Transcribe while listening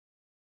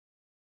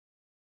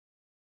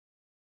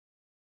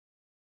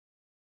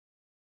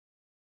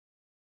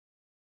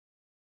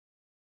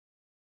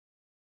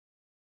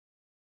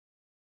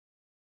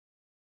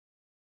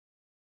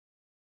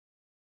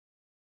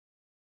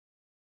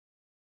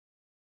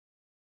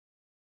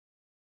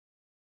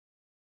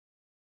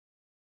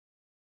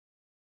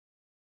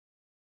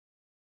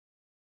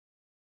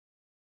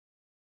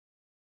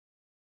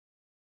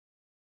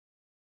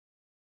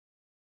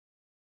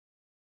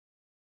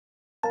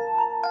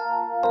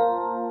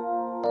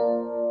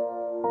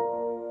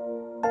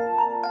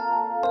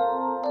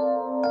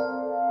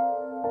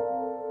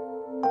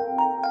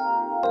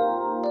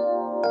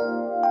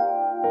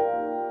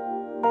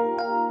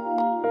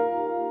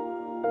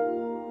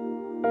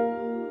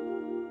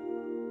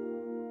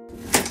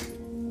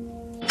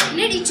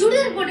என்னடி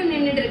சுடிதார் போட்டு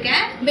நின்னுட்டு இருக்க?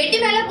 பெட்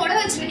மேல புடவை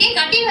வச்சிருக்கேன்,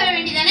 கட்டி வர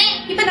வேண்டியதானே?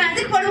 இப்ப நான்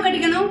எதுக்கு புடவை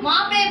கட்டிக்கணும்?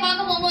 மாப்பிளைய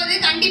பார்க்க போகும்போது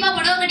கண்டிப்பா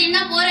புடவை கட்டின்னு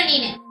தான் போற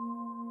நீனு.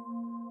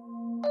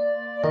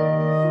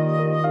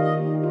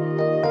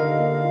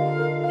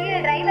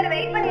 டிரைவர்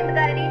வெயிட் பண்ணிட்டு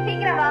இருக்காருடி,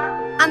 சீக்கிரம் வா.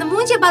 அந்த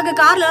மூஞ்சிய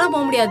பார்க்க கார்ல எல்லாம்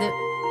போக முடியாது,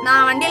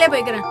 நான் வண்டியிலே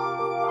போய்க்கிறேன்.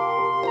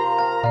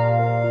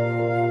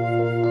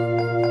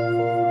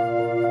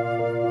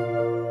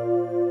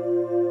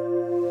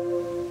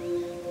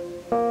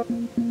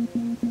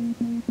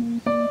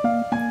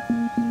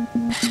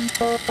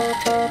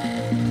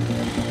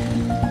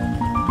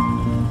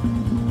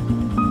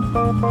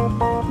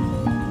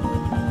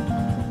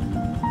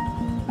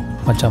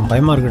 மச்சான்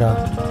பயமா இருக்குடா,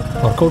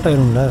 ஒர்க் அவுட்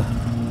ஆயிரும்ல.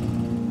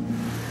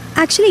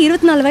 ஆக்சுவலி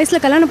 24 வயசுல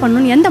கல்யாணம்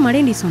பண்ணணும்னு எந்த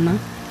மடையண்டி சொன்னா?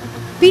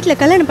 வீட்டில்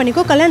கல்யாணம்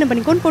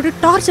பண்ணிக்கோன்னு போட்டு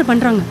டார்ச்சர்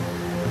பண்றாங்க.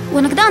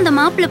 உனக்கு தான் அந்த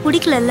மாப்பிள்ளை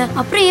பிடிக்கல,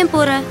 அப்புறம் ஏன்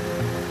போற?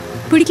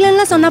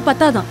 பிடிக்கலன்னா சொன்னா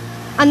பத்தாதான்,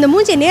 அந்த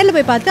மூஞ்சியை நேரில்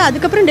போய் பார்த்து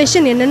அதுக்கப்புறம்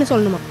டெசிஷன் என்னன்னு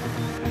சொல்லணுமா?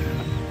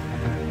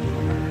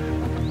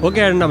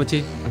 ஓகே அண்ணா மச்சி,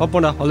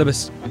 பாப்போம்டா, ஆல் தி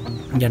பெஸ்ட்.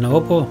 என்னவோ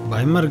போ,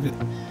 பயமா இருக்கு.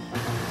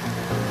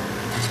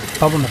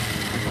 பாப்போம்டா.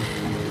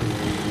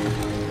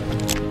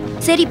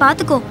 சரி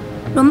பாத்துக்கோ,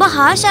 ரொம்ப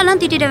ஹார்ஷாலாம்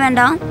திட்டிட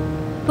வேண்டாம்.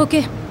 ஓகே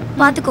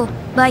பாத்துக்கோ,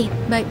 பை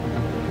பை.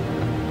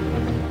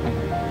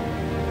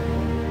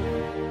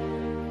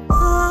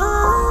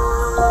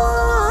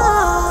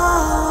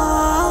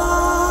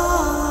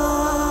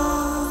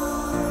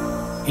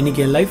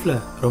 இன்னைக்கு என் லைஃப்ல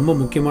ரொம்ப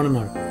முக்கியமான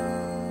நாள்.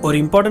 ஒரு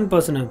இம்பார்ட்டன்ட்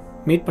பர்சனை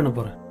மீட் பண்ண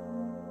போறேன்.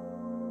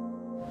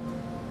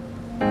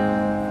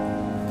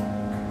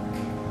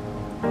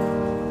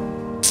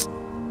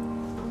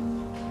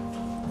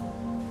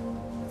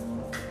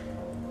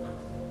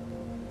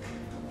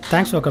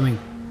 Thanks for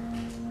coming.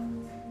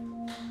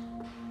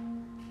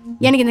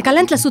 எனக்கு இந்த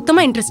கல்யாணத்துல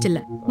சுத்தமா இன்ட்ரெஸ்ட் இல்ல.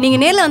 நீங்க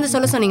நேர்ல வந்து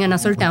சொல்ல சொன்னீங்க,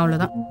 நான் சொல்லிட்டேன்,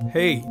 அவ்வளவுதான்.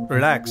 Hey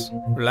relax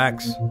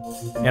relax.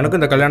 எனக்கும்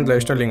இந்த கல்யாணத்தில்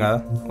இஷ்டம் இல்லைங்க.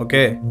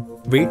 ஓகே,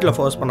 வீட்டில்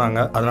ஃபோர்ஸ் பண்ணாங்க,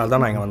 அதனால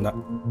தான் நான் இங்கே வந்தேன்.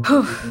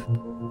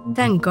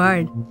 Thank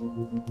God.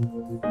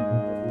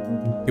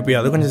 இப்போ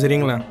அது கொஞ்சம்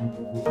சரிங்களா?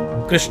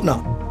 கிருஷ்ணா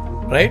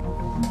ரைட்?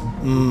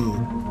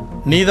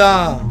 நீ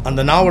தான்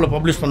அந்த நாவலை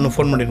பப்ளிஷ் பண்ண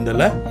phone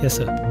பண்ணியிருந்தல? Yes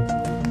sir.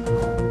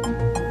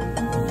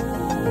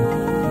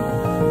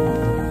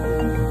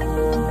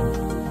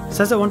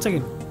 Sir one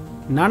second,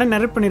 நானே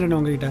நரேட் பண்ணிடுறேன்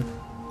உங்ககிட்ட,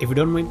 இஃப் யூ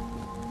டோன்ட் மைண்ட்.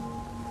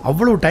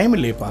 அவ்வளோ டைம்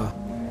இல்லையப்பா,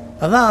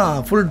 அதான்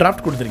ஃபுல்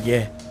டிராஃப்ட் கொடுத்துருக்கியே.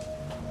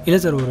 இல்லை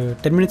சார், ஒரு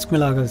 10 மினிட்ஸ்க்கு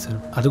மேலே ஆகாது சார்,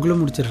 அதுக்குள்ளே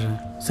முடிச்சிடுறேன்.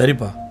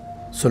 சரிப்பா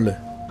சொல்லு,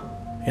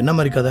 என்ன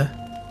மாதிரி கதை?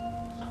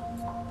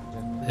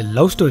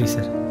 Love story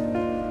sir.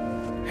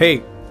 Hey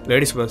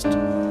ladies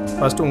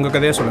first உங்கள்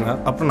கதையை சொல்லுங்கள்,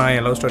 அப்புறம் நான்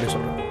என் லவ் ஸ்டோரி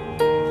சொல்கிறேன்.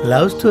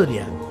 லவ்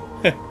ஸ்டோரியா?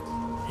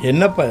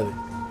 என்னப்பா இது,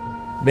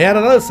 வேற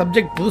ஏதாவது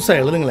சப்ஜெக்ட்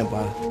புதுசாக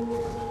எழுதுங்களேன்ப்பா.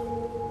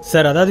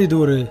 சார் அதாவது இது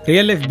ஒரு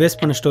ரியல் லைஃப் பேஸ்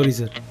பண்ண story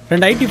sir.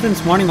 2 ID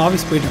friends morning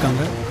office போயிட்டு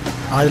இருக்காங்க,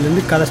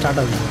 அதுலேருந்து கதை ஸ்டார்ட்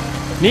ஆகுது சார்.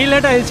 நீ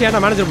லேட்டாக எழுச்சி ஏன்னா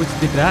மேனேஜர் பிடிச்சி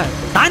திட்டுற?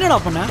 நான் என்னடா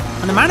பண்ணேன்,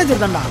 அந்த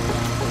மேனேஜர் தான்டா.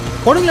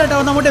 பொண்ணுங்க லேட்டாக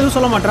வந்தால் மட்டும் எதுவும்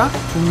சொல்ல மாட்டான்.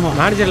 சும்மா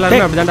மேனேஜர்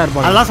எல்லாருமே அப்படி தாண்டா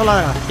இருப்பாங்க. அதெல்லாம்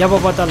சொல்லாதா, எப்போ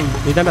பார்த்தாலும்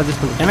நீ தாண்டா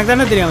அட்ஜஸ்ட் பண்ணு. எனக்கு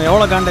தானே தெரியும்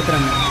எவ்வளோ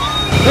காண்டாக்கிறாங்க.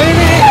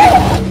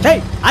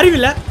 டேய்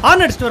அறிவில்ல,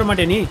 ஹார்ன் அடிச்சுட்டு வர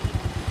மாட்டே நீ?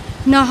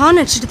 நான்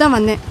ஹார்ன் அடிச்சுட்டு தான்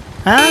வந்தேன்.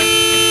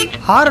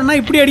 ஹார்ன்னா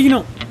இப்படி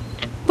அடிக்கணும்.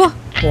 போ,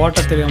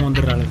 ஓட்ட தெரியாமல்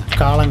வந்துடுறாங்க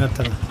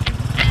காலங்கத்தில்.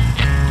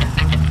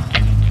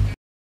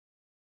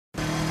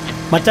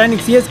 மச்சான்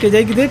இன்னைக்கு சிஎஸ்கே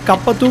ஜெயிக்குது,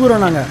 கப்பை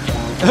தூக்குறோம் நாங்கள்.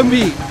 தம்பி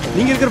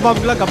நீங்கள் இருக்கிற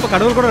பாப்புக்கெல்லாம் கப்பை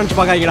கடவுள் கூட நினச்சி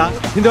பார்க்காங்கடா,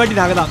 இந்த வாட்டி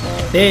நாங்கள் தான்.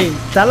 டேய்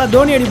தலை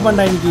தோனி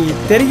அடிப்பான்டா, இன்னைக்கு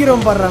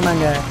தெரிகிறோம் பாடுறான்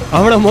நாங்கள்.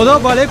 அவனை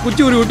மொதல் பாலே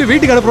குச்சி உரி விட்டு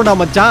வீட்டுக்கு அனுப்புறோம்டா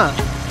மச்சான்.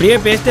 அப்படியே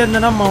பேசிட்டே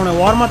இருந்தேன்னா அவனை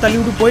ஓரமாக தள்ளி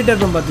விட்டு போயிட்டே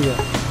இருப்பேன் பார்த்துக்க.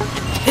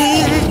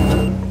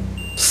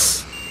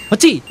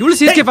 மச்சி இவ்வளோ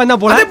சிஎஸ்கே ஃபேன்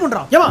தான் போல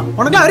பண்ணுறான். ஏமா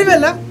உனக்கு அறிவே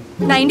இல்லை?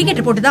 நான்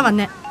இண்டிகேட்டர் போட்டு தான்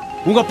வந்தேன்.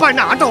 உங்கள் அப்பா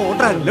என்ன ஆட்டோ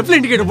ஓட்டுறாரு, லெஃப்ட்ல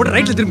இண்டிகேட்டர் போட்டு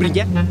ரைட்டில்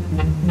திரும்புறீங்க.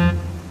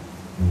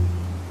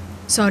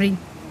 சாரி.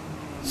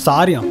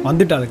 சாரியா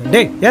வந்துட்டாளுங்க.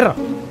 டேய் ஏறா,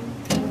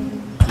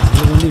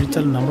 நம்மளுக்கு வந்து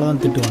இடிச்சாலும் நம்மள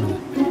தான் திட்டுவானுங்க.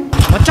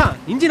 மச்சான்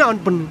இன்ஜின்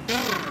ஆன் பண்ணு.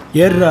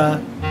 ஏறா.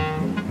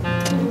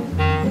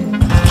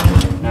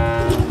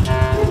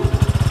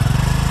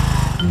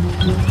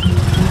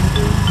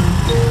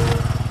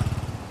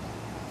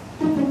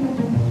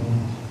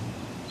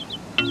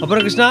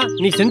 அப்புறம் கிருஷ்ணா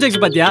நீ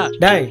சென்செக்ஸ் பார்த்தியா?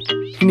 டேய்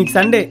இன்னைக்கு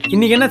சண்டே,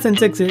 இன்னைக்கு என்ன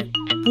சென்செக்ஸ்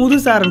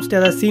புதுசாக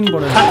ஆரம்பிச்சுட்டு ஏதாவது சீன்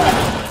போட.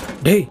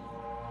 டேய்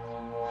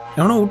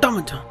எவனோ விட்டா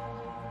மச்சான்.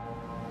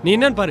 நீ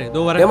என்னன்னு பாரு, இதோ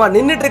வரேன். ஏமா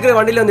நின்னுட்டு இருக்கிற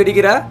வண்டியில வந்து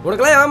இடிக்கிற?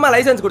 உனக்குலாம் ஏமா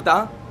லைசென்ஸ்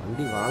கொடுத்தான்?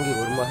 வண்டி வாங்கி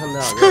 1 மாசம்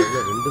தான்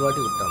ஆகுது, 2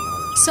 வாட்டி விட்டாமா?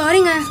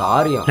 சாரிங்க.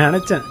 சாரியா?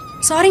 நினைச்சேன்.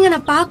 சாரிங்க,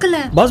 நான் பார்க்கல.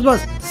 பாஸ்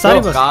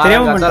சாரி பாஸ்,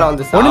 தெரியாம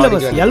வந்து. ஒண்ணுல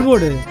பாஸ்,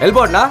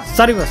 எல்போர்டா.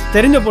 சாரி பாஸ்,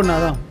 தெரிஞ்ச பொண்ணு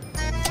அதான்.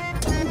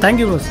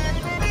 Thank you pass.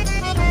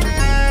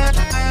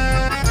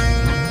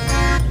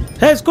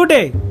 Hey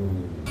scooty,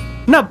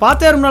 என்ன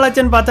பார்த்தே ரொம்ப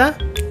நாளாச்சேன்னு பார்த்தேன்.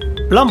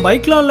 இப்பெல்லாம்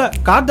பைக்லாம் இல்லை,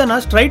 கார் தானா,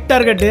 ஸ்ட்ரைட்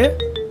டார்கெட்டு.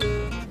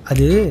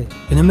 அது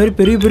இந்த மாதிரி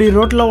பெரிய பெரிய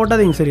ரோட்லாம்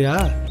ஓட்டாதீங்க சரியா?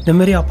 இந்த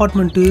மாதிரி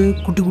அப்பார்ட்மெண்ட்டு,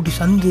 குட்டி குட்டி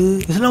சந்து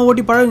இதெல்லாம்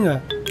ஓட்டி பழகுங்க,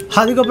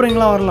 அதுக்கப்புறம்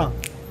எங்கெல்லாம் வரலாம்.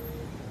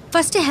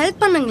 ஃபர்ஸ்ட்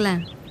ஹெல்ப்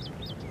பண்ணுங்களேன்.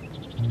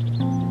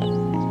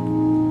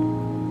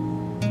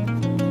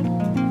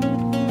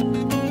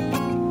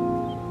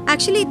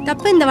 ஆக்சுவலி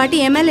தப்பு இந்த வாட்டி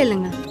என் மேல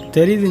இல்லைங்க,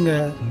 தெரியுதுங்க.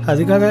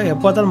 அதுக்காக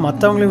எப்போ பார்த்தாலும்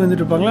மற்றவங்களே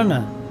வந்துட்டு இருப்பாங்களா என்ன?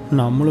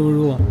 நம்மளும்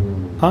விழுவோம்.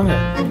 வாங்க.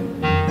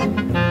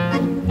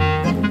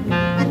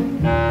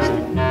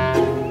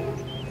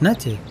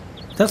 என்னாச்சு?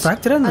 சார்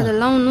ஃப்ராக்சரா?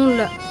 அதெல்லாம் ஒன்றும்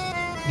இல்லை.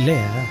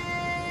 இல்லையா?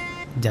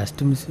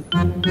 Just miss.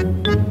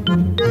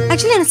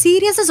 ஆக்சுவலி நான்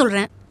சீரியஸாக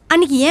சொல்கிறேன்.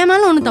 அன்னைக்கு ஏன்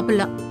மேலே ஒன்றும் தப்பு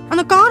இல்லை.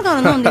 அந்த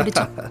கார்காரன் தான் வந்து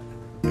அடிச்சான்.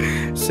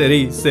 சரி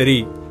சரி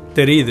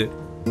தெரியுது.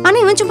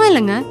 ஆனால் இவன் சும்மா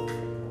இல்லைங்க,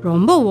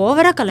 ரொம்ப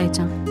ஓவராக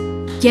கலாய்ச்சான்.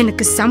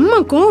 எனக்கு செம்ம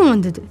கோவம்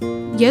வந்தது.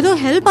 ஏதோ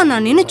ஹெல்ப்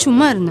பண்ணானேன்னு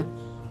சும்மா இருந்தேன்.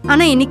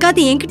 ஆனால்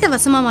என்னைக்காவது என்கிட்ட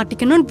வசமாக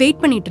மாட்டிக்கணும்னு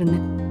வெயிட் பண்ணிட்டு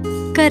இருந்தேன்.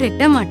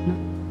 கரெக்டாக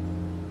மாட்டினான்.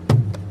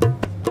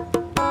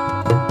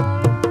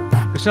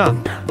 கிருஷ்ணா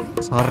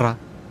சாரா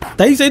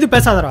தயவு செய்து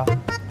பேசாதரா.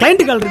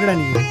 கிளைண்ட் கால் இருக்குடா.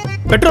 நீ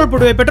பெட்ரோல்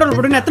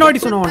போடுவேன்னு எத்தனை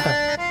வாட்டி சொன்ன உன்ட்ட?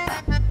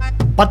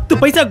 10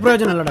 பைசாக்கு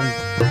பிரயோஜனம் இல்லடா.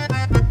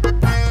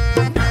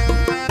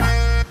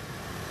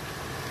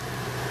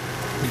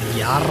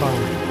 யாரா?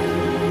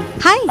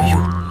 ஹாய்.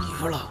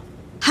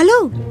 ஹலோ,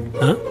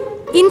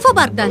 இன்ஃபோ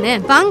பார்க் தானே?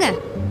 வாங்க.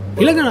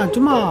 இல்லைங்க, நான்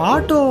சும்மா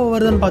ஆட்டோ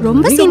வருதுன்னு பார்த்தேன்.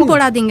 ரொம்ப சீன்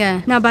போடாதீங்க,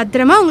 நான்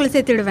பத்திரமா உங்களை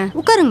சேர்த்துடுவேன்.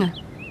 உட்காருங்க.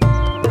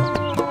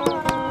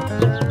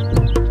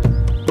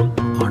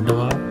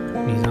 ஆண்டவா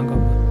நீ தான்.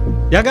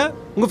 ஏங்க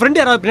உங்க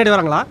ஃப்ரெண்ட் யாராவது பின்னாடி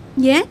வராங்களா?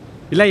 ஏன்?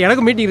 இல்லை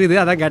எனக்கு மீட்டிங்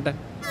இருக்குது, அதான் கேட்டேன்.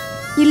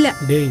 இல்லை.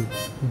 டேய்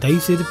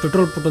தயவு செய்து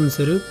பெட்ரோல் போட்டு வந்து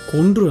சரி,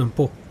 கொன்றுவேன்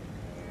போ.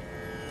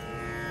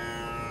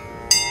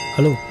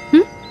 ஹலோ,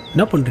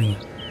 என்ன பண்ணுறீங்க?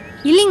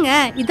 இல்லைங்க,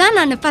 இதான்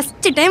நான்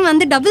ஃபர்ஸ்ட் டைம்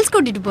வந்து டபுள்ஸ்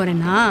கூட்டிட்டு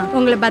போறேன்னா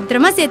உங்களை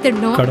பத்திரமா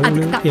சேர்த்துடணும்.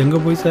 கடவுளே, எங்க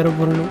போய் சேர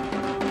போறேன்?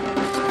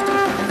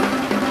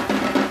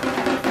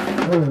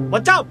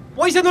 மச்சான்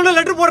போய் சேர்ந்தோட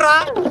லெட்டர் போடுறா.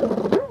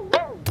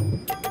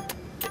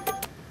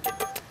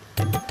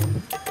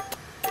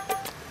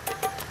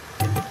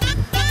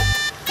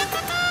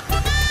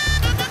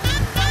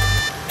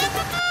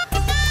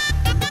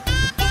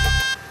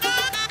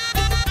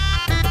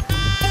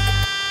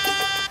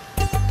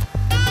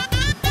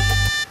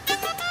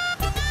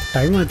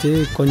 டைம் ஆச்சு,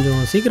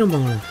 கொஞ்சம் சீக்கிரம்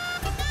போங்க.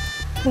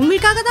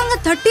 உங்களுக்காக தாங்க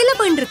 30ல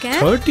போயிட்டு இருக்கேன்.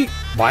 30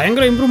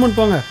 பயங்கர இம்ப்ரூவ்மெண்ட்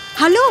போங்க.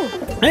 ஹலோ,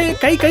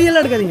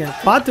 கையெல்லாம் எடுக்காதீங்க,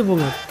 பார்த்து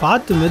போங்க,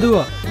 பார்த்து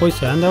மெதுவா போய்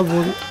சேர்ந்தா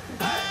போதும்.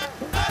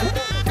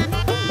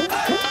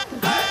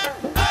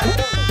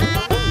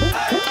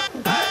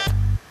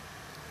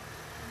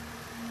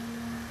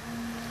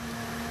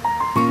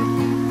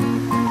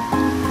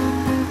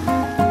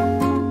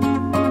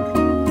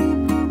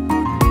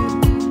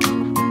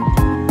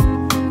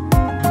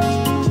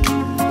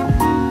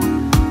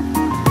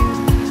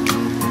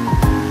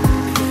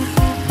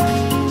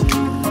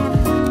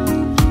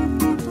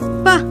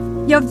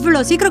 எவ்வளோ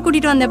சீக்கிரம்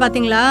கூட்டிட்டு வந்தேன்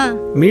பாத்தீங்களா?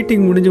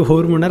 மீட்டிங் முடிஞ்சு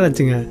 1 மணி நேரம்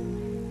ஆச்சுங்க.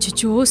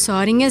 சிச்சோ,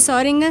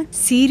 சாரிங்க.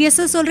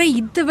 சீரியஸா சொல்றேன்,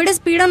 இதை விட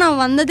ஸ்பீடா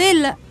நான் வந்ததே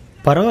இல்ல.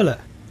 பரவாயில்ல,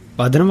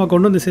 பத்திரமா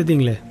கொண்டு வந்து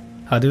சேர்த்தீங்களே,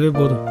 அதுவே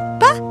போதும்.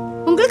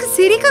 உங்களுக்கு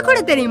சிரிக்க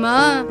கூட தெரியுமா?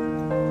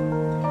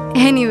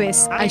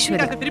 எனிவேஸ்,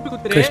 ஐஸ்வர்யா.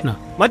 கிருஷ்ணா.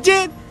 மச்சி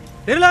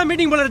தெரியல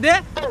மீட்டிங் போலறது.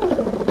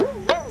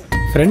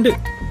 ஃப்ரெண்டு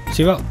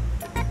சிவா.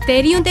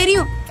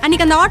 தெரியும்.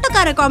 அன்னைக்கு அந்த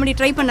ஆட்டோக்கார காமெடி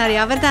ட்ரை பண்ணாரு,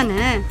 அவர்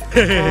தானே?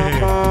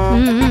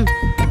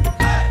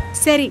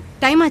 சரி,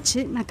 டைம் ஆச்சு,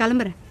 நான்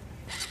கிளம்புறேன்.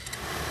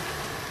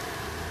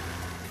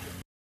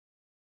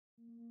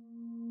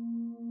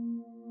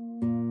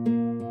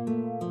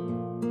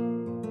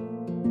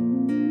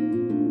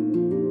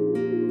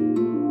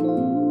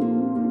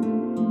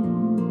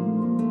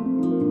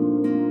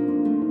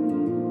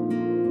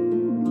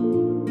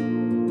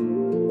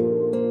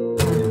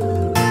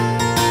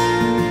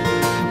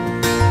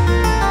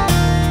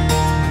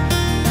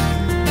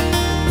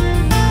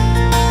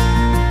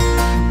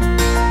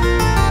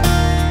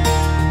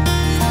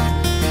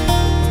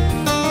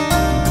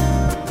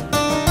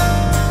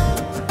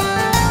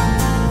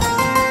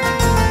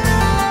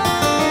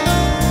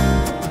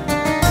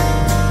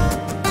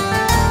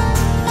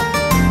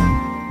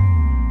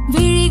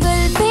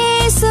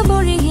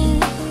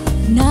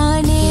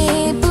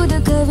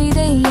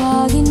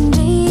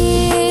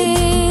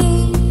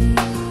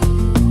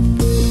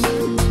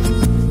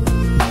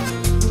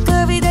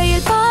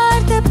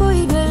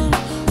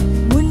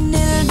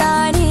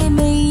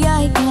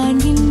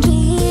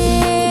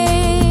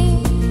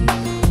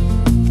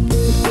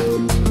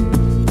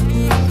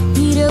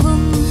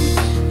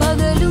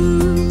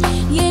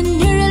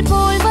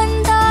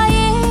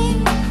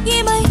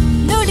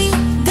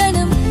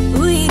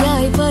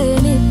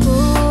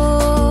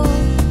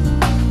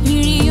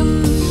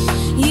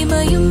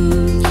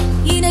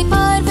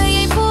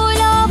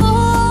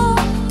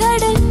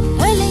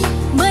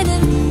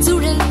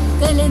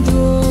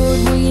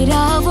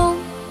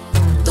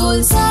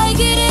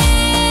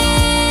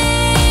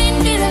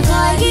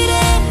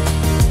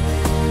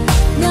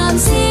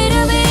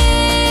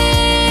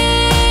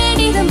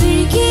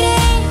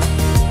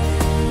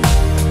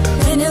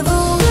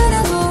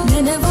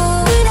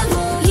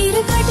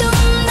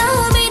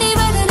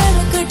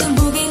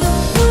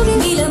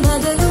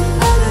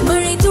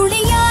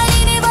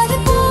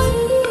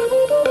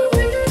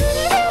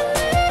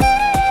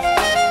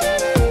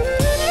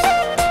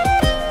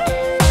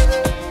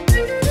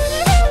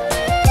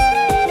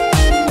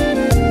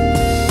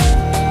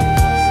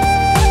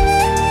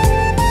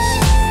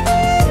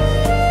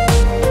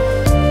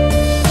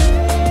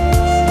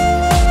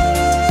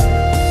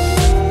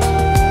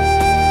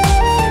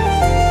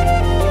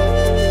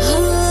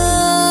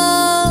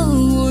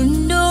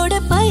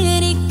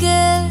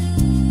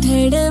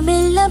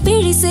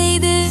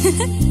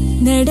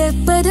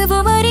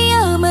 எதுவும்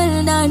அறியாமல்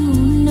நான்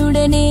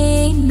உன்னுடனே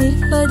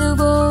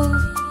நிற்பதுவோ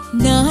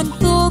நான்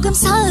போகும்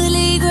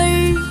சாலைகள்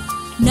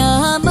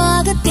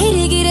நாமாக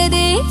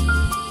தெரிகிறதே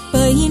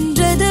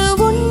பயின்றது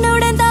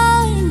உன்னுடன்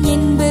தான்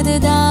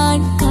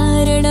என்பதுதான்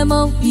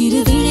காரணமோ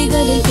இரு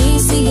விழிகளில்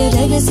பேசிய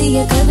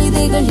ரகசிய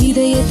கவிதைகள்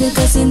இதயத்தில்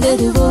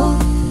கசிந்ததுவோ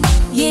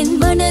என்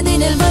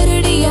மனதினில்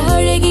வருடிய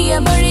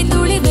அழகிய மழை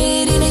துளி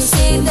வேரினை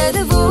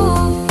சேர்ந்ததுவோ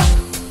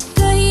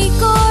கை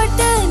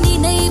கோட்ட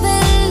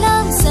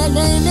நினைவெல்லாம்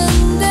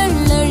சலனங்கள்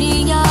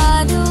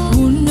அழியாதோ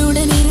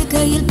உன்னுடன்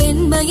இருக்கையில்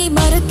பெண்மையை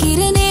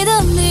மறக்கிறேன்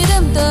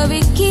நேரம்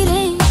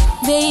தவிக்கிறேன்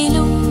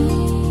வெயிலும்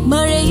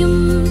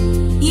மழையும்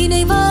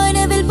இணை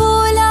வானவில்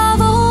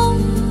போலாவோ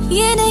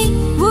என்னை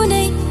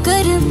உனை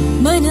கரும்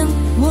மனம்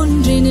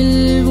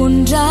ஒன்றினில்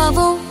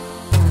ஒன்றாவோ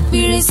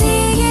பிழை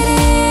செய்கிறேன்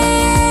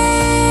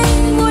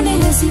உன்னை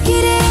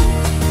ரசிக்கிறேன்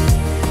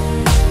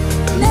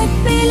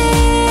நட்பிலே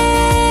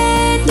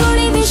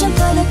துளி விஷம்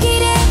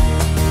கலக்கிறேன்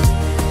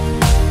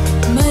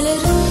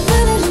மலரும்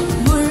மலரும்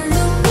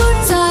முள்ளும்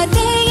முள்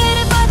சார்ந்தே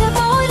இருப்பது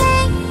போலே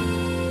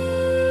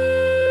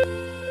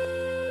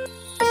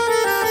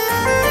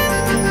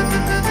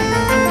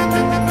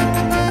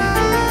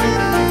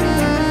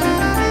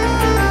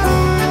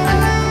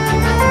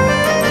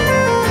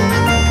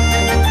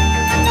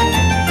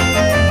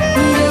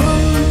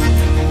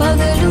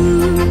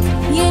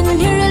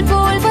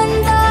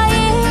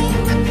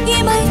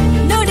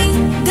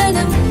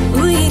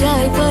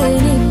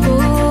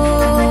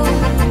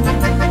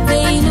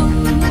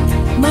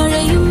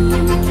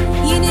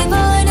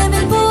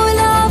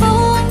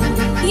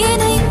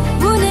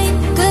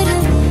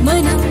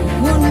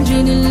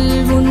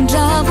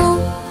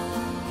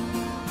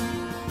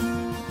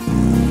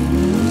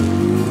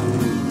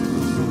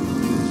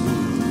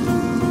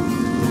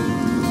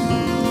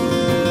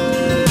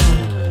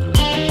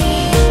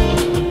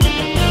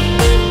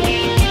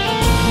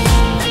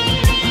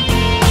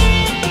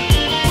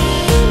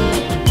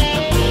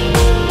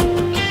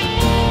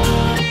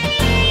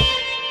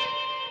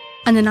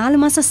அந்த 4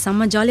 மாதம்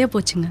செம்ம ஜாலியாக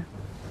போச்சுங்க.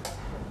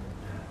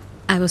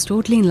 I was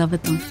totally in love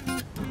with him.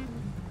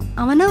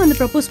 அவனா வந்து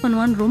ப்ரப்போஸ்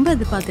பண்ணுவான்னு ரொம்ப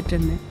எதிர்பார்த்துட்டு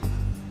இருந்தேன்.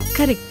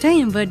 கரெக்டாக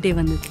என் பர்த்டே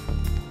வந்தது.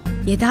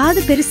 ஏதாவது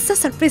பெருசாக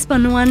சர்ப்ரைஸ்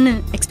பண்ணுவான்னு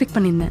எக்ஸ்பெக்ட்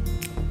பண்ணியிருந்தேன்.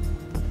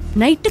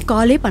 நைட்டு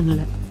காலே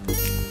பண்ணல.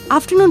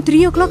 ஆஃப்டர்நூன்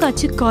 3 o'clock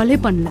ஆச்சு, காலே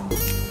பண்ணல.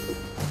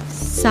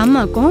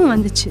 செம்ம கோவம்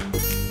வந்துச்சு.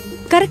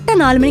 கரெக்டாக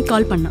 4 மணிக்கு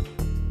கால் பண்ணான்.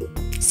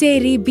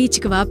 சரி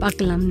பீச்சுக்கு வா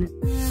பார்க்கலாம்னு.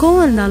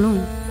 கோவம் இருந்தாலும்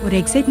ஒரு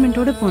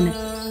எக்ஸைட்மெண்ட்டோடு போனேன்.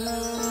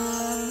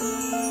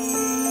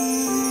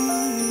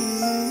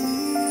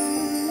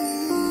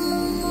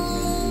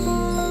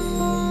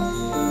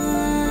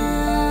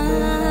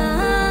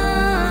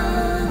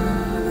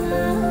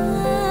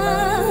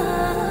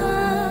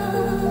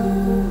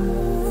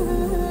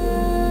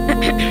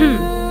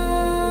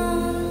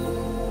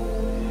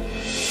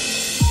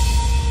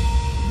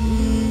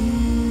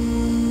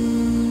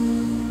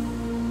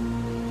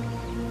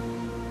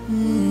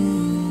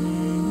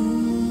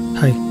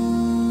 ஹாய்.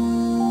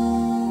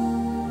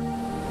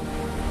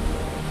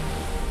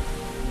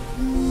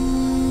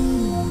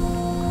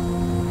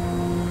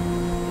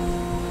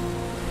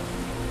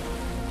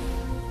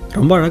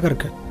 ரொம்ப அழகா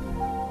இருக்கு.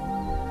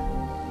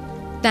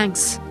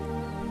 தேங்க்ஸ்.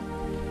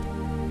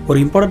 ஒரு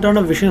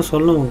இம்பார்ட்டண்ட்டான விஷயம்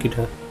சொல்லணும்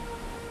உங்ககிட்ட.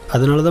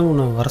 அதனால தான்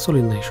உன்னை வர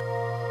சொல்லியிருந்தேன் ஐஷு.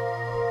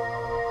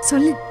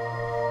 சொல்லு.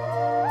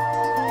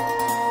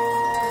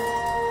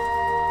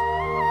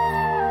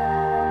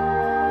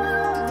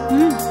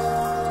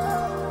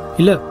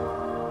 இல்லை,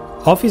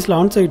 ஆஃபீஸில்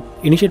ஆன்சைட்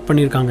இனிஷியேட்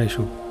பண்ணியிருக்காங்க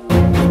ஐஷு.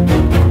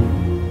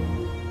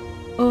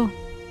 ஓ.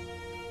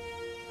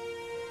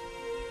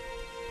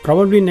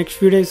 ப்ராபப்ளி நெக்ஸ்ட்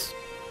ஃபியூ டேஸ்,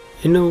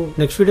 இன்னும்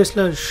நெக்ஸ்ட் ஃபியூ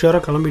டேஸில்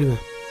ஷியோராக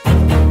கிளம்பிடுவேன்.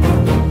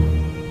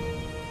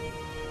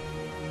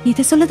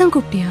 இதை சொல்ல தான்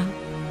கூப்பிட்டியா?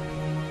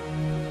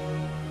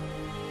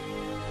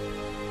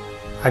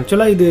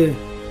 ஆக்சுவலாக இது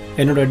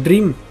என்னோட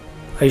dream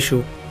Aishu.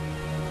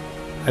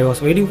 I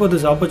was waiting for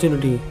this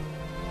opportunity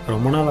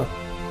ரொம்ப நாளாக.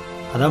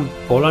 அதான்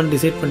போலான்னு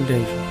டிசைட்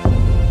பண்ணிட்டேன் ஐஷு.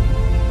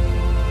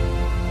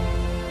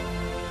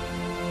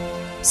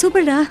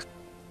 சூப்பர்டா.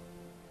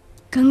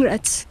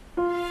 கங்க்ராட்ஸ்.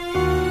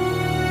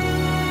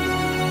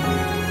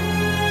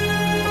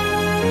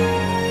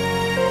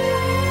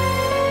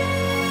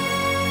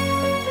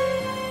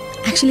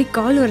 ஆக்சுவலி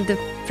கால் வருது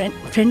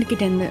ஃப்ரெண்ட்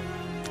கிட்ட இருந்து.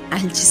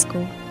 I'll just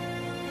go.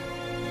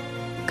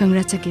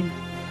 Congrats again.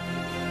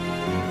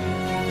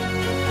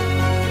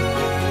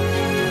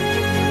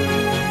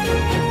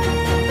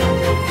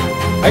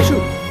 Aishu,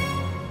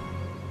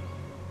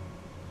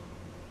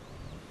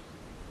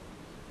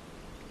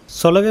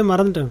 சொல்லவே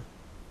மறந்துட்டேன்.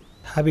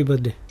 Happy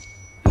birthday.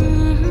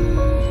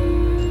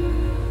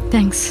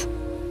 தேங்க்ஸ்.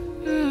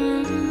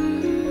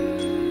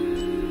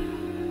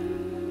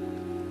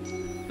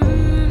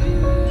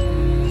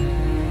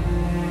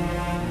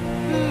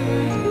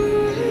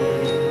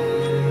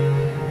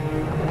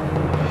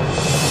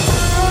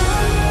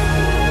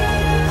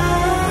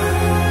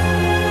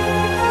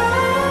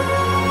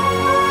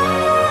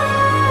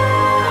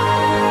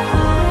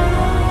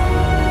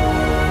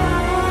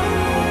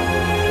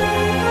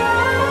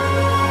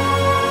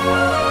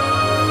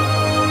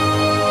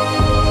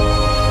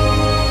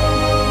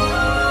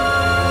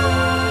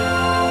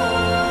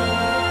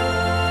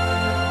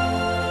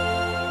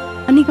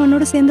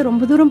 அவனோட சேர்ந்து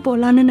ரொம்ப தூரம்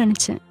போகலான்னு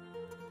நினச்சேன்.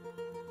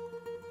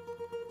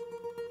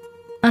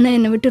 ஆனால்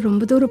என்னை விட்டு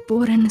ரொம்ப தூரம்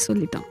போகிறேன்னு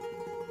சொல்லிட்டான்.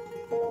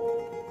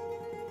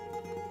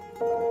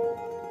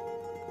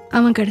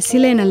 அவன்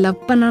கடைசியில் என்னை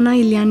லவ் பண்ணானா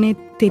இல்லையான்னே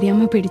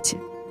தெரியாமல் போயிடுச்சு.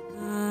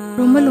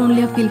 ரொம்ப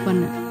லோன்லியாக ஃபீல்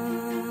பண்ணேன்.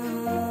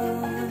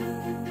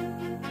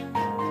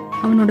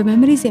 அவனோட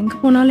மெமரிஸ் எங்கே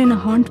போனாலும் என்னை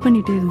ஹாண்ட்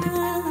பண்ணிட்டு இருந்தது.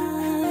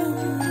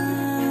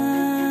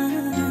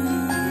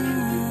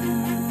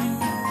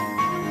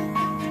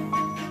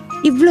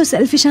 இவ்வளோ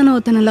செல்ஃபிஷான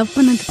ஒருத்தனை லவ்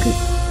பண்ணதுக்கு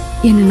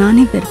என்னை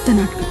நானே வெறுத்த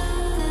நாட்கள்.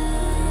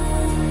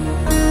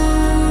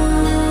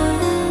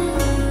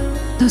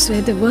 Those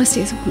were the worst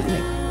days of my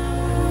life.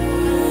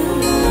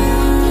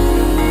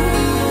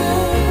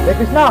 Hey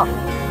Krishna,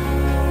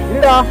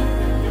 இருடா.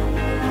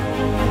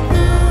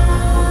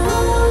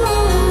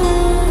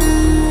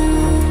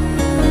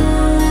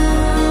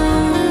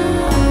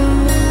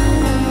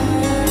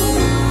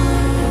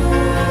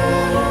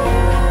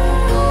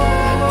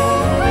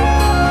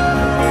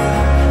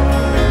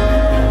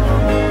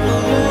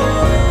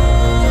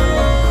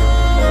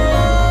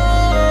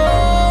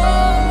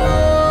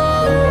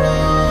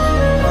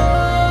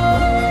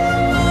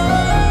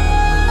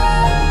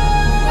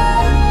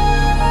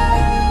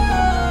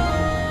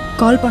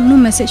 கால்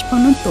பண்ணும், மெசேஜ்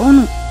பண்ணும்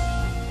தோணும்.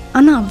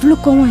 ஆனால் அவ்வளோ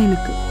கோவம்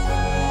எனக்கு.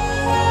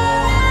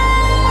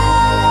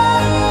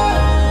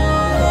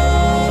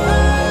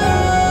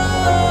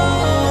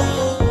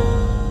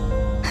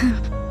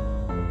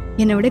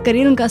 என்னை விட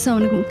கரியரும் காசு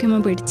அவனுக்கு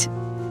முக்கியமாக போயிடுச்சு.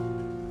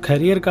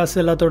 கரியர் காசு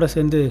எல்லாத்தோட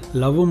சேர்ந்து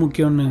லவ்வும்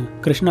முக்கியம்னு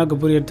கிருஷ்ணாவுக்கு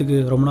புரியறதுக்கு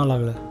ரொம்ப நாள்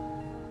ஆகலை.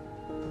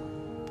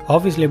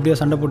 ஆஃபீஸில் எப்படியோ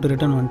சண்டை போட்டு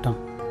ரிட்டர்ன் வந்துட்டான்.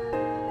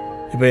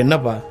 இப்போ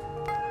என்னப்பா,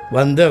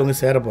 வந்து அவங்க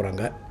சேர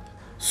போகிறாங்க,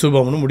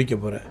 சுபம்னு முடிக்க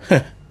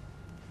போகிறேன்.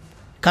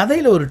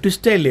 கதையில் ஒரு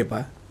ட்விஸ்டே இல்லையப்பா.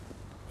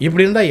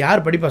 இப்படி இருந்தால்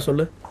யார் படிப்பா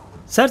சொல்லு.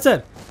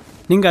 சார்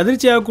நீங்கள்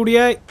அதிர்ச்சி ஆகக்கூடிய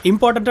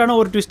இம்பார்ட்டண்ட்டான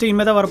ஒரு ட்விஸ்ட்டு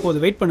இனிமேல் தான்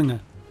வரப்போகுது. வெயிட்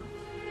பண்ணுங்கள்.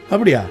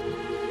 அப்படியா?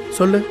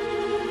 சொல்லு.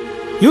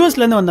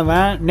 யூஎஸ்லேருந்து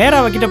வந்தவன்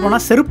நேராக வைக்கிட்ட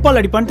போனால் செருப்பால்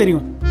அடிப்பான்னு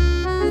தெரியும்.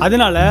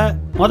 அதனால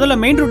முதல்ல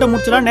மெயின் ரூட்டை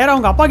முடிச்சலாம், நேராக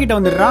அவங்க அப்பா கிட்ட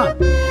வந்துடுறான்.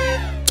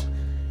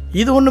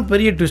 இது ஒன்றும்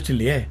பெரிய ட்விஸ்ட்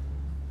இல்லையே.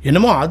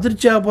 என்னமோ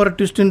அதிர்ச்சியாக போகிற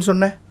ட்விஸ்ட்டுன்னு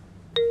சொன்னேன்.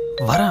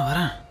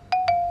 வரேன்.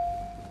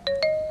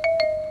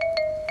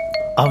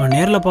 அவன்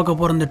நேரில் பார்க்க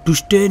போகிற அந்த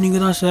ட்விஸ்ட்டே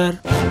நீங்கள் தான் சார்.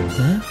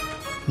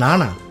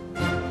 நானா?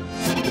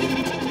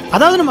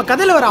 அதாவது நம்ம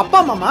கதையில் வர அப்பா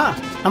மாமா,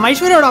 நம்ம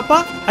ஐஸ்வர்யாவோட அப்பா,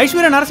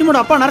 ஐஸ்வர்யா நரசிம்மோட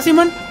அப்பா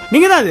நரசிம்மன்,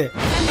 நீங்கள் தான் அது.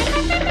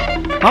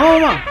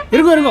 மாமா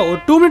இருங்கோ ஒரு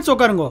 2 minutes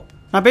உட்காருங்கோ,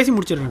 நான் பேசி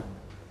முடிச்சிடுறேன்.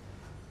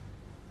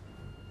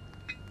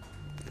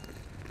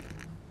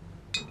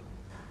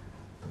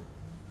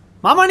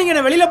 மாமா நீங்கள்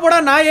என்ன வெளியில் போடா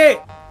நாயே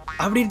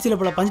அப்படின்னு சில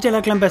பல பஞ்ச்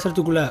டைலாக்லாம்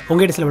பேசுறதுக்குள்ள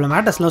உங்ககிட்ட சில பல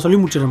மேட்டர்ஸ்லாம்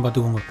சொல்லி முடிச்சிடுறேன்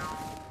பார்த்துக்கோங்க.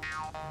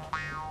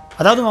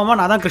 அதாவது மாமா,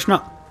 நான் தான்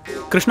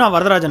கிருஷ்ணா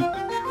வரதராஜன்.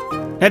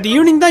 நேற்று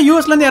ஈவினிங் தான்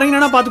யூஎஸ்லேருந்து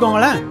இறங்கினா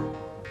பார்த்துக்கோங்களேன்.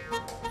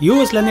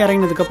 யூஎஸ்லேருந்து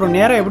இறங்கினதுக்கப்புறம்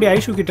நேராக எப்படி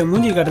ஐஷு கிட்ட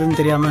மூஞ்சி காட்டுறதுன்னு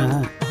தெரியாமல்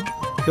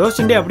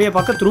யோசிச்சுட்டே அப்படியே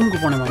பக்கத்து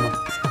ரூமுக்கு போனேன் மாமா.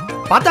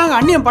 பார்த்தாங்க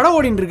அண்ணியன் படம்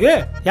ஓடின்னு இருக்கு.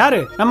 யாரு?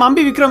 நம்ம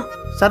அம்பி விக்ரம்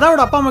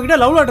சதாவோட அப்பா அம்மா கிட்ட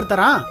லவ் லெட்டர்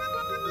தரான்.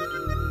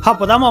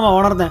 அப்போதான் மாமா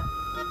உணர்ந்தேன்,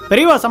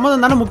 பெரியவா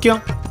சம்மதம் தானே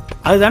முக்கியம்,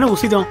 அதுதானே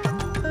உசிதம்.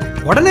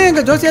 உடனே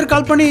எங்கள் ஜோசியர்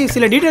கால் பண்ணி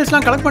சில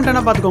டீட்டெயில்ஸ்லாம் கலெக்ட்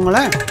பண்ணிட்டேன்னா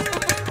பார்த்துக்கோங்களேன்.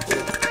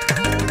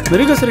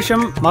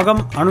 மிருகசிருஷம், மகம்,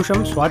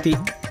 அனுஷம், சுவாதி,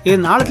 இது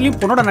நாளத்துலேயும்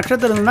பொண்ணோட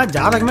நட்சத்திரம் இருந்தால்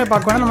ஜாதகமே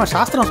பார்க்க வேணாம் நம்ம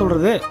சாஸ்திரம்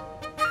சொல்கிறது.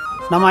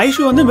 நம்ம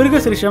ஐஷு வந்து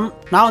மிருகசிருஷம்,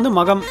 நான் வந்து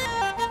மகம்.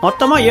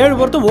 மொத்தமாக 7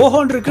 பொருத்தம்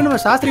ஓஹோன்னு இருக்குன்னு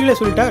நம்ம சாஸ்திரிகளே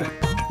சொல்லிட்டார்.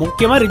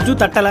 முக்கியமாக ரிஜ்ஜு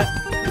தட்டலை.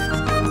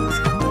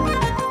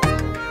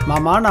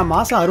 மாமா, நான்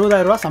மாதம்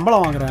 60,000 ரூபா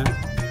சம்பளம் வாங்குறேன்.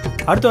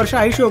 அடுத்த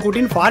வருஷம் ஐஷுவை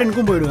கூட்டின்னு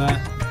ஃபாரினுக்கும் போயிடுவேன்.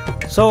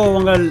 ஸோ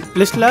உங்கள்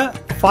லிஸ்ட்டில்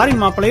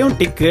ஃபாரின் மாப்பிள்ளையும்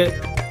டிக்கு.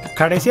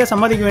 கடைசியாக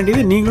சம்மதிக்க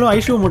வேண்டியது நீங்களும்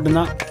ஐஷுவும்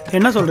மட்டும்தான்.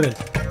 என்ன சொல்கிறது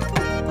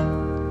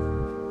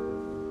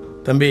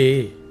தம்பி?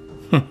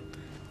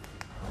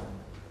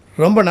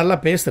 ரொம்ப நல்லா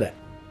பேசுகிற.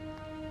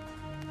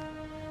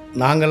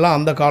 நாங்கள்லாம்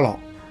அந்த காலம்,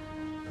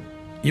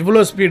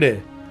 இவ்வளோ ஸ்பீடு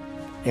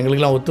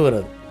எங்களுக்கெல்லாம் ஒத்து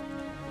வராது.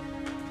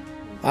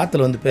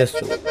 ஆற்றுல வந்து பேச.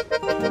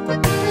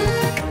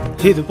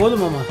 இது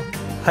போதும் மாமா,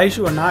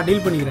 ஐஷுவை நான்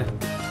டீல் பண்ணிக்கிறேன்.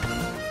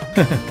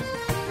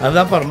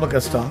 அதுதான்ப்பா ரொம்ப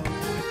கஷ்டம்.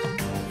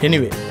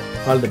 Anyway,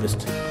 all the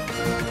best.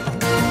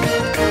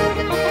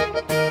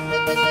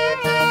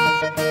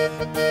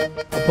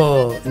 அப்போ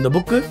இந்த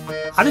புக்கு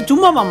அது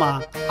சும்மா மாமா,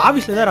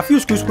 ஆஃபீஸில் தான்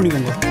ரஃப்யூஸ் யூஸ்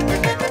பண்ணிக்கோங்க.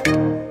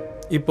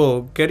 இப்போ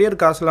கெரியர்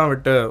காசுலாம்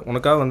விட்டு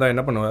உனக்காக வந்தால்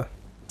என்ன பண்ணுவேன்?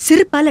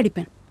 சிறுப்பால்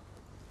அடிப்பேன்.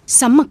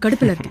 செம்ம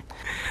கடுப்பில் இருக்கேன்.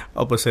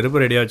 அப்போ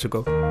செருப்பு ரெடியாக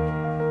வச்சுக்கோ.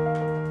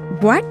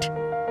 வாட்?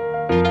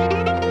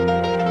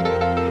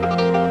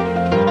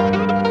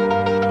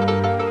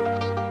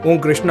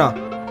 உன் Krishna,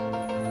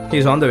 he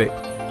is on the way.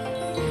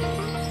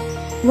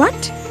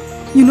 What?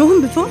 You know him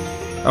before?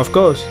 Of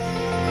course.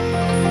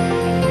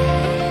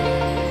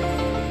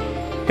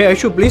 Hey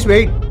Aishu, please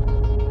wait.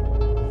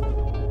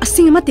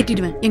 அசிங்கமா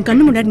திட்டிடுவேன். என்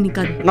கண்ணு முன்னாடி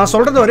நிக்காது. நான்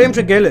சொல்றது ஒரே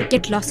நிமிஷம் கேளு.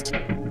 Get lost.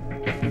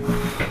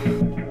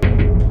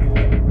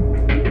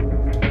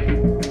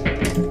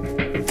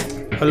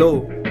 ஹலோ,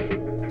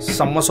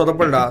 செம்ம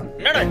சொதப்பல்டா.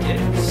 என்னடா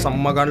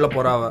செம்ம கான்ல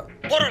போறாவ.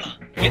 போறடா.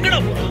 எங்கடா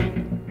போறா?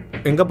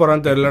 எங்க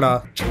போறான்னு தெரியலடா.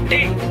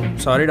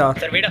 சாரிடா.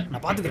 சரி, வெயிடா,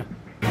 நான் பாத்துக்கிறேன்.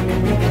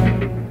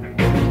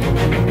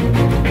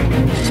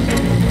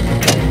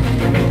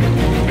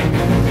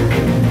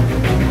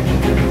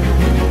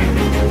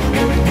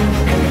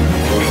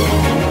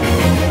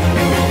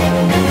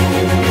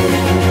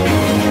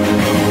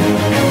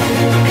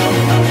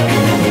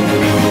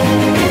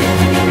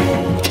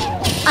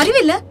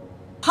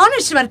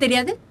 அடிச்சுட்டு வர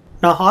தெரியாது?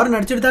 நான் ஹார்ன்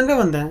அடிச்சிட்டு தாங்க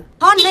வந்தேன்.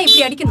 ஹார்ன்னா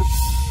இப்படி அடிக்கணும்.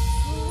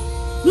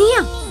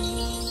 நீயா?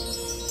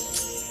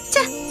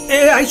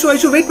 ஐஷு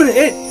ஐஷு வெயிட்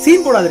பண்ணு.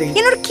 சீன் போடாதீங்க.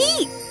 என்னோட கீ.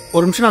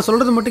 ஒரு நிமிஷம் நான்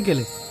சொல்றது மட்டும்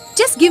கேளு.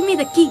 Just give me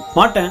the key.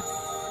 மாட்டேன்.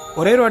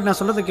 ஒரே ஒரு வாட்டி நான்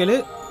சொல்றது கேளு.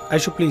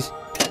 ஐஷு ப்ளீஸ்.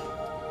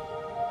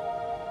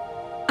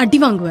 அடி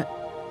வாங்குவேன்.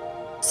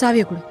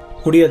 சாவியை கொடு.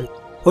 முடியாது.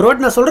 ஒரு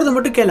வாட்டி நான் சொல்றது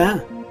மட்டும் கேளு.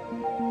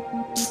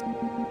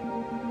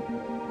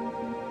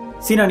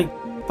 சீனா நீ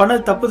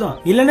பண்ணது தப்பு தான்.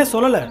 இல்லைன்னே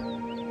சொல்லலை.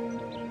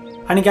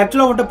 அன்னைக்கு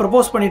ஆக்சுவலாக உன்கிட்ட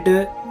ப்ரப்போஸ் பண்ணிட்டு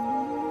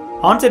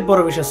ஆன்சைட்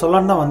போகிற விஷயம்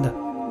சொல்லலான்னு தான் வந்தேன்.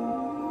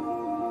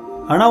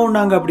 ஆனால் உன்னை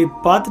அங்கே அப்படி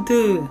பார்த்துட்டு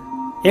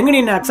எங்கே நீ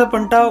என்னை அக்செப்ட்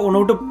பண்ணிட்டா உன்னை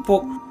விட்டு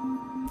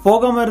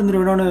போகாமல்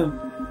இருந்துருவேணும்னு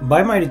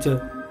பயமாயிடுச்சு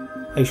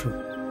Aishu.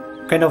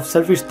 Kind of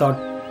selfish thought.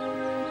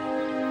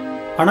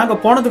 ஆனால் அங்கே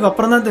போனதுக்கு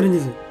அப்புறம் தான்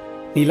தெரிஞ்சுது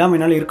நீ இல்லாமல்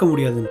என்னால் இருக்க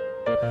முடியாதுன்னு.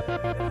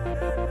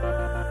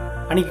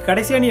 அன்னைக்கு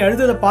கடைசியாக நீ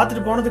அழுததை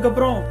பார்த்துட்டு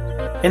போனதுக்கப்புறம்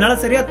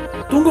என்னால் சரியாக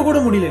தூங்க கூட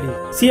முடியலடி.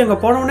 அங்கே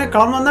போனவுடனே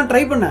கிளம்பலாம் தான்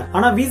ட்ரை பண்ணேன்.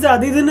 ஆனால் வீசா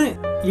அது இதுன்னு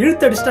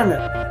இழுத்து அடிச்சிட்டாங்க.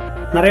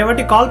 நிறைய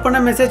வாட்டி கால் பண்ண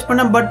மெசேஜ்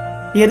பண்ண, பட்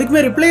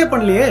எதுக்குமே ரிப்ளையே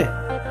பண்ணலையே.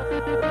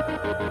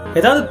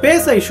 ஏதாவது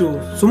பேச ஐஷு,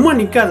 சும்மா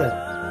நிக்காத.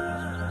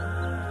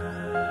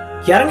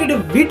 இறங்கிட்டு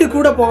வீட்டுக்கு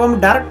கூட போகாம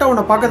டைரக்டா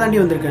உன்னை பார்க்க தாண்டி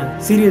வந்திருக்கேன்.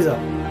 சீரியஸா.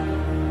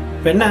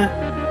 என்ன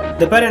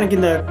இந்த பேர் எனக்கு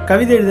இந்த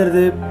கவிதை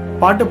எழுதுறது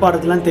பாட்டு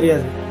பாடுறதுலாம்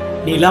தெரியாது.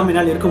 நீ இல்லாம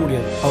என்னால் இருக்க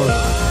முடியாது. அவ்வளோ.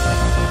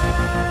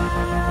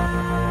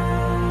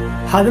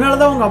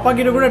 அதனாலதான் உங்க அப்பா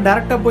கிட்ட கூட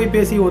டைரக்டா போய்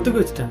பேசி ஒத்துக்க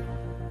வச்சுட்டேன்.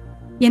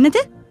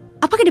 என்னது?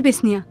 அப்பா கிட்ட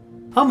பேசுனியா?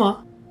 ஆமா.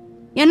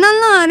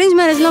 என்னாலாம் அரேஞ்ச்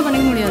மேரேஜ்லாம்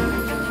பண்ணிக்க முடியாது.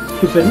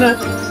 இப்ப என்ன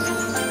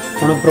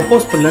உனக்கு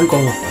ப்ரப்போஸ் பண்ணலன்னு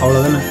கோவம்,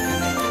 அவ்வளோதானே?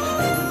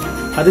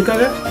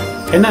 அதுக்காக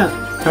என்ன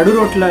நடு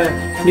ரோட்டில்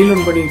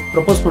நீலன் பண்ணி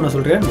ப்ரப்போஸ் பண்ண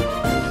சொல்றியா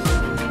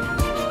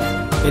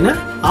என்ன?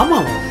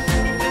 ஆமாம்,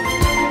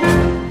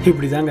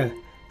 இப்படி தாங்க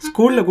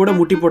ஸ்கூலில் கூட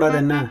முட்டி போடாத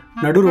என்ன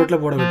நடு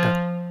ரோட்டில் போட விட்டா.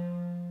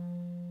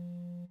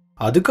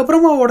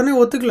 அதுக்கப்புறமா உடனே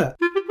ஒத்துக்கல.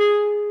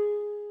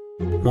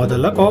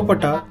 முதல்ல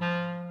கோவப்பட்டா,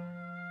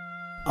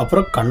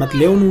 அப்புறம்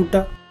கண்ணத்திலே ஒன்று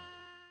விட்டா,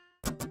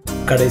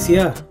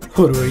 கடைசியா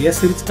ஒரு வழியா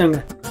சிரிச்சிட்டாங்க.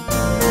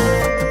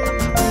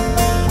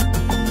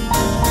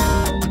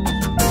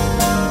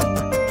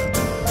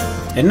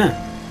 என்ன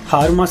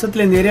 6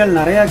 மாசத்துல இந்த ஏரியாவில்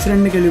நிறைய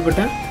ஆக்சிடென்ட்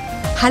கேள்விப்பட்டேன்.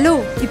 ஹலோ,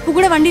 இப்போ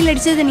கூட வண்டியில்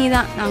அடிச்சது நீ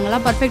தான்.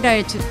 நாங்களாம் பர்ஃபெக்ட்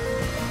ஆயிடுச்சு.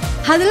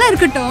 அதெல்லாம்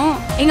இருக்கட்டும்,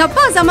 எங்க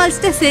அப்பா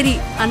சமாளிச்சுட்டா சரி.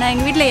 ஆனா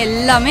எங்க வீட்டுல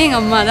எல்லாமே எங்க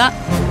அம்மா தான்.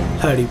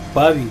 அடி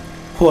பாவி,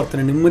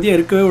 ஒருத்தனை நிம்மதியா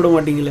இருக்கவே விட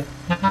மாட்டீங்களே.